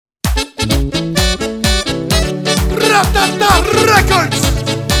Cata Records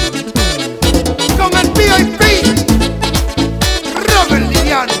con el VIP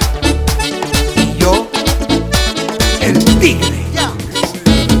Liriano y yo, el tigre.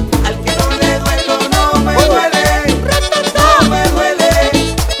 Al que no le duelo no me duele, no me duele,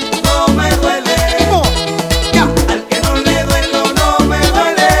 no me duele. Al que no le duelo no me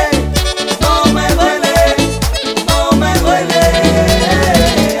duele, no me duele, no me duele.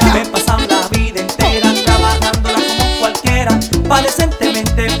 Me he pasado la vida entera trabajándola como cualquiera para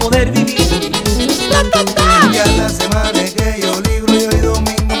decentemente poder vivir. Y a la semana que yo libro y hoy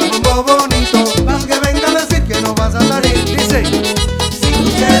domingo me pongo bonito, aunque venga a decir que no vas a salir. Dice, Si tú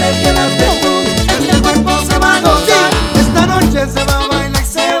quieres quedarte tú, este cuerpo se va a gozar. esta noche se va a bailar y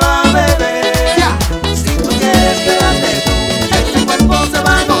se va a beber. Si tú quieres quedarte tú, este cuerpo se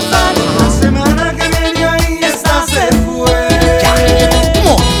va a gozar. La semana que viene ahí esta se fue.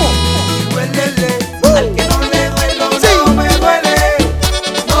 Y huélele. Al que no le duelo no me duele,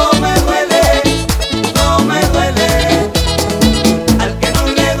 no me duele, no me duele. Al que no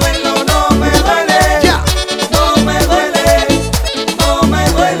le duelo no me duele, no me duele, no me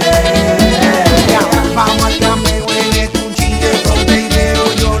duele. Vamos al cameo, en un chingue con dinero.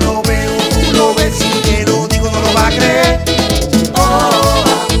 Yo lo veo, tú lo ves, si te lo digo no lo va a creer.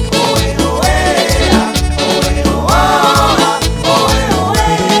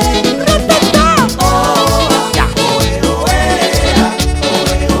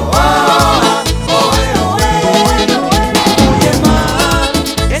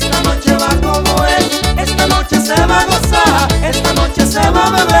 Esta noche va como es, esta noche se va a gozar, esta noche se va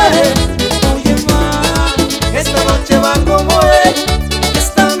a beber. Oye ma, esta noche va como es,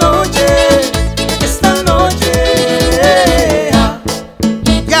 esta noche.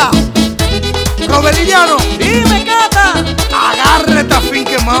 Ya, Roberto Liriano, Dime Cata, agarre esta fin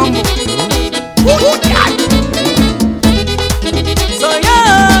que mambo. soy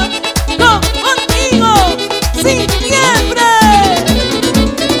yo, contigo, sin siempre.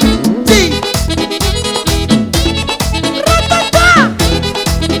 Sí,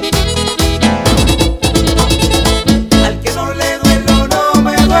 Al que no le duelo no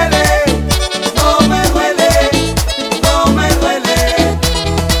me duele, no me duele, no me duele.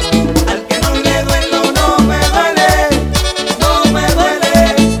 Al que no le duelo no me duele, no me duele,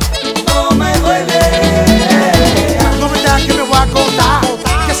 no me duele. no me digas que me voy a acostar,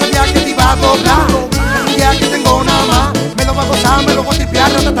 que sabía que te iba a doblar. Un día que tengo nada más, me lo voy a gozar, me lo voy a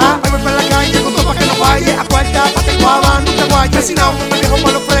tripear, ratatá. Ahí voy por la calle con todo pa' que no falle. A cuarta, pa' te guava, no te guayes. Vecinao, me viejo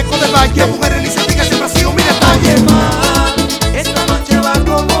pa' los frescos del valle. Mujeres iniciativas siempre ha sido mi detalle. Esta noche va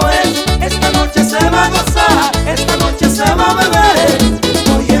como es, esta noche se va a gozar, esta noche se va a beber.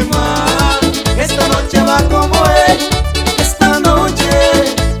 Oye ma, esta noche va como es, esta noche.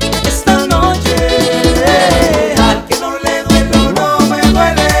 Al que no le duelo no me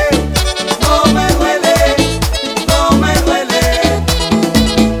duele, no me duele, no me duele.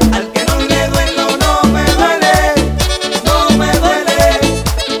 Al que no le duelo no me duele, no me duele,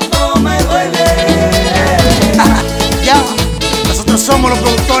 no me duele. Ya, nosotros somos los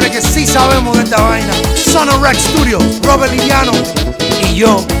productores que sí sabemos de esta vaina. Sonorex Studio, Roberto Liriano y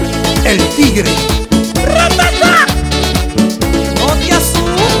yo, el tigre.